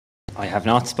I have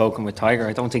not spoken with Tiger.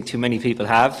 I don't think too many people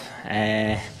have.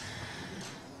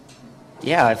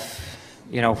 Yeah,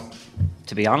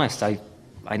 to be honest, I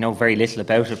know very little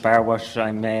about it, bar what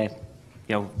I'm,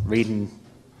 reading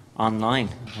online.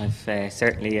 I've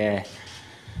certainly, I've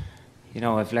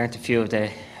learnt a few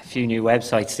new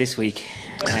websites this week.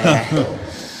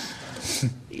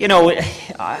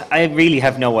 I really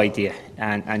have no idea,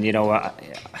 and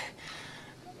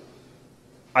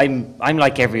I'm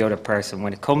like every other person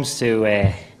when it comes to,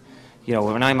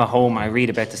 when I'm at home, I read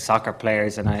about the soccer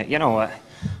players, and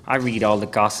I read all the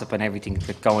gossip and everything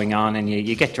that's going on, and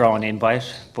you get drawn in by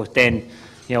it. But then,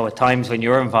 at times when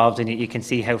you're involved in it, you can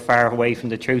see how far away from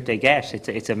the truth they get.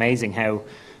 It's amazing how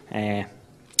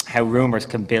rumours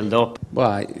can build up.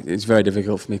 Well, it's very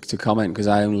difficult for me to comment because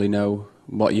I only know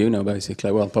what you know,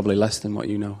 basically. Well, probably less than what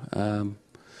you know.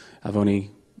 I've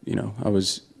only, I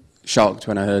was shocked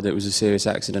when I heard it was a serious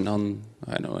accident on,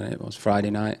 I don't know when it was,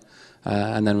 Friday night,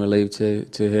 and then relieved to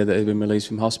hear that he'd been released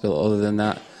from hospital. Other than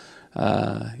that,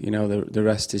 the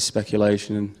rest is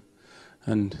speculation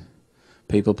and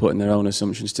people putting their own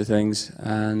assumptions to things,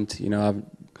 and I've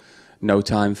no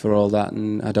time for all that,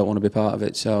 and I don't want to be part of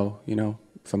it. So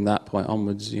from that point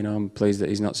onwards, I'm pleased that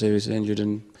he's not seriously injured,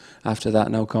 and after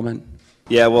that, no comment.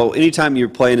 Yeah, well, anytime you're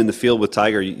playing in the field with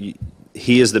Tiger, he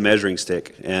is the measuring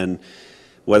stick, and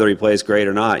whether he plays great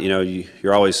or not,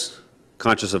 you're always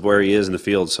conscious of where he is in the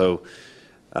field. So,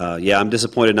 yeah, I'm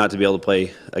disappointed not to be able to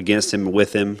play against him,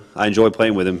 with him. I enjoy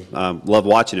playing with him. Love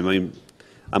watching him. I mean,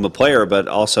 I'm a player, but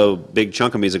also a big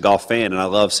chunk of me is a golf fan, and I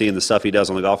love seeing the stuff he does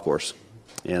on the golf course.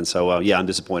 And so, yeah, I'm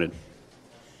disappointed.